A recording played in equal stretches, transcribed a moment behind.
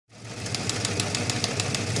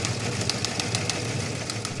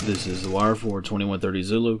This is The Wire for 2130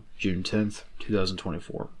 Zulu, June 10th,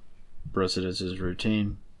 2024. Precedence is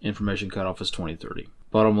routine. Information cutoff is 2030.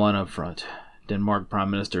 Bottom line up front. Denmark Prime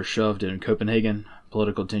Minister shoved in Copenhagen.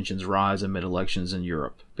 Political tensions rise amid elections in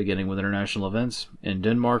Europe. Beginning with international events. In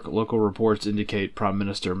Denmark, local reports indicate Prime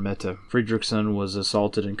Minister Mette Frederiksen was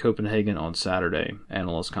assaulted in Copenhagen on Saturday.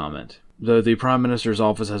 Analysts comment. Though the Prime Minister's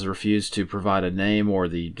office has refused to provide a name or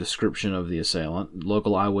the description of the assailant,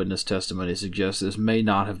 local eyewitness testimony suggests this may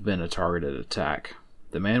not have been a targeted attack.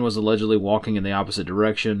 The man was allegedly walking in the opposite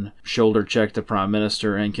direction, shoulder-checked the Prime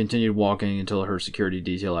Minister, and continued walking until her security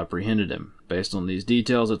detail apprehended him. Based on these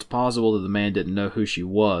details, it's possible that the man didn't know who she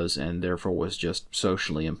was and therefore was just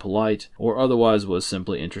socially impolite, or otherwise was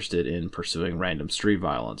simply interested in pursuing random street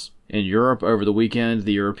violence. In Europe, over the weekend,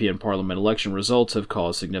 the European Parliament election results have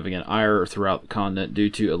caused significant ire throughout the continent due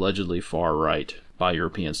to allegedly far-right, by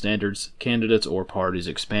European standards, candidates or parties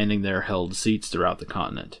expanding their held seats throughout the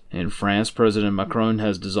continent. In France, President Macron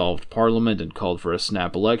has dissolved parliament and called for a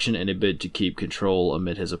snap election in a bid to keep control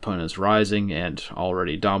amid his opponent's rising and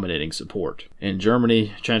already dominating support. In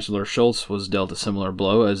Germany, Chancellor Scholz was dealt a similar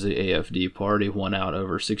blow as the AfD party won out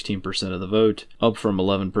over 16% of the vote, up from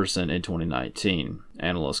 11% in 2019.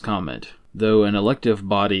 Analysts comment. Though an elective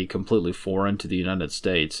body completely foreign to the United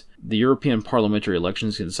States, the European parliamentary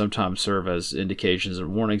elections can sometimes serve as indications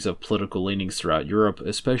and warnings of political leanings throughout Europe,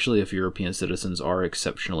 especially if European citizens are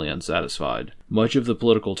exceptionally unsatisfied. Much of the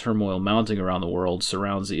political turmoil mounting around the world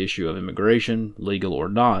surrounds the issue of immigration, legal or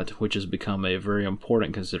not, which has become a very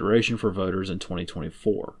important consideration for voters in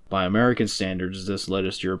 2024. By American standards, this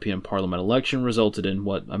latest European Parliament election resulted in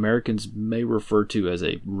what Americans may refer to as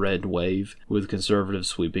a red wave, with conservatives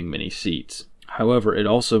sweeping many seats. However, it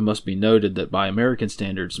also must be noted that by American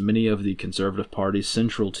standards, many of the conservative parties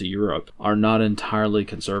central to Europe are not entirely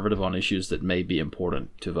conservative on issues that may be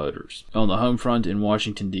important to voters. On the home front in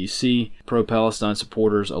Washington, D.C., pro-Palestine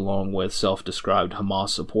supporters, along with self-described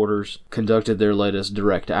Hamas supporters, conducted their latest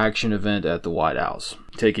direct action event at the White House.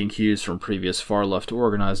 Taking cues from previous far-left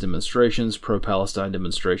organized demonstrations, pro-Palestine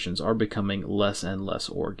demonstrations are becoming less and less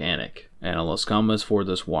organic. Analyst comments for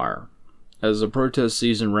this wire. As the protest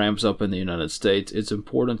season ramps up in the United States, it's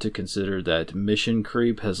important to consider that mission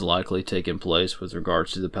creep has likely taken place with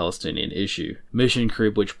regards to the Palestinian issue. Mission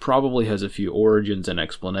creep which probably has a few origins and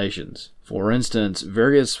explanations. For instance,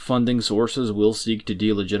 various funding sources will seek to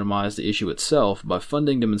delegitimize the issue itself by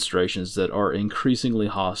funding demonstrations that are increasingly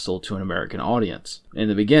hostile to an American audience. In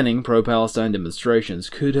the beginning, pro-Palestine demonstrations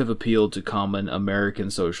could have appealed to common American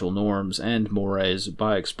social norms and mores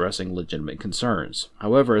by expressing legitimate concerns.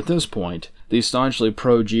 However, at this point, the staunchly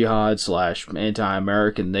pro-jihad /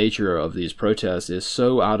 anti-American nature of these protests is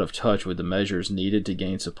so out of touch with the measures needed to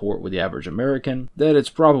gain support with the average American that it's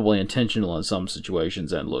probably intentional in some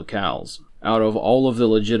situations and locales. Out of all of the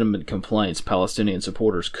legitimate complaints Palestinian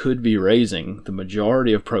supporters could be raising, the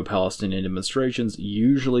majority of pro-Palestinian demonstrations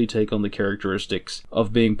usually take on the characteristics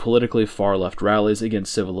of being politically far-left rallies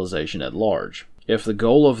against civilization at large. If the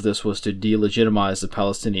goal of this was to delegitimize the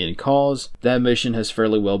Palestinian cause, that mission has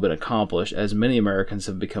fairly well been accomplished, as many Americans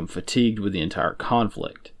have become fatigued with the entire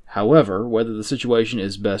conflict. However, whether the situation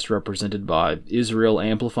is best represented by Israel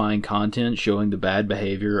amplifying content showing the bad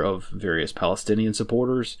behavior of various Palestinian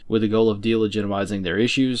supporters with the goal of delegitimizing their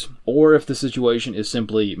issues, or if the situation is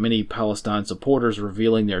simply many Palestine supporters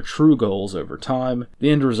revealing their true goals over time, the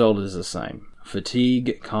end result is the same.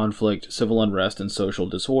 Fatigue, conflict, civil unrest, and social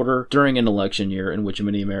disorder during an election year in which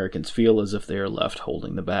many Americans feel as if they are left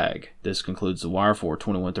holding the bag. This concludes The Wire for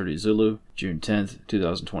 2130 Zulu, June 10th,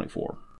 2024.